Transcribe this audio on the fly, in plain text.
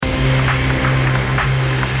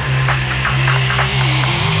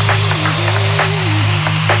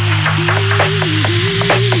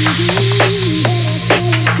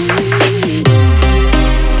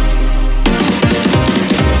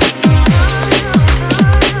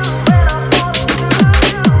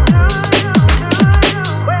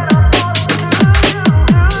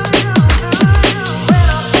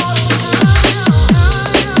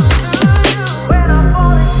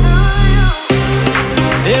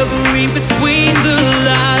never read between the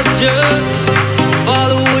lines. Just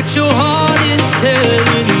follow what your heart is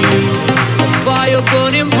telling you. A fire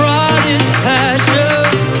burning bright is passion.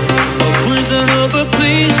 A prisoner, but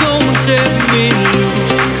please don't set me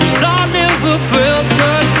loose. 'Cause I never felt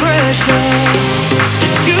such pressure.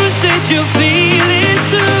 You said you're feeling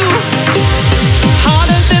too.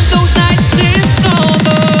 Harder than those nights in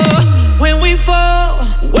summer. When we fall,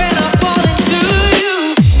 when I fall into you.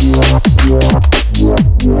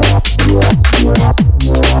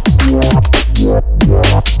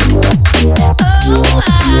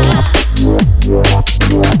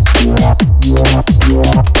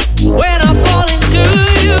 When I fall into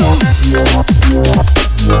you.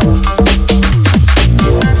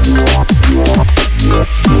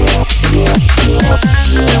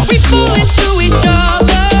 We fall into each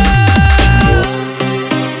other.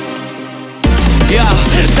 Yeah,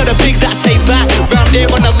 tell the pigs that taste back. Round there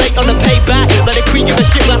on the lake on the payback. Let it creep, give a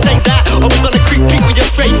shit when I say that. Always on the creep with your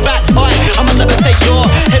straight facts. I'ma levitate your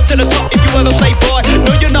head to the top if you ever play boy.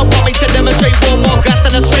 No, you're not bombing to demonstrate one more grass.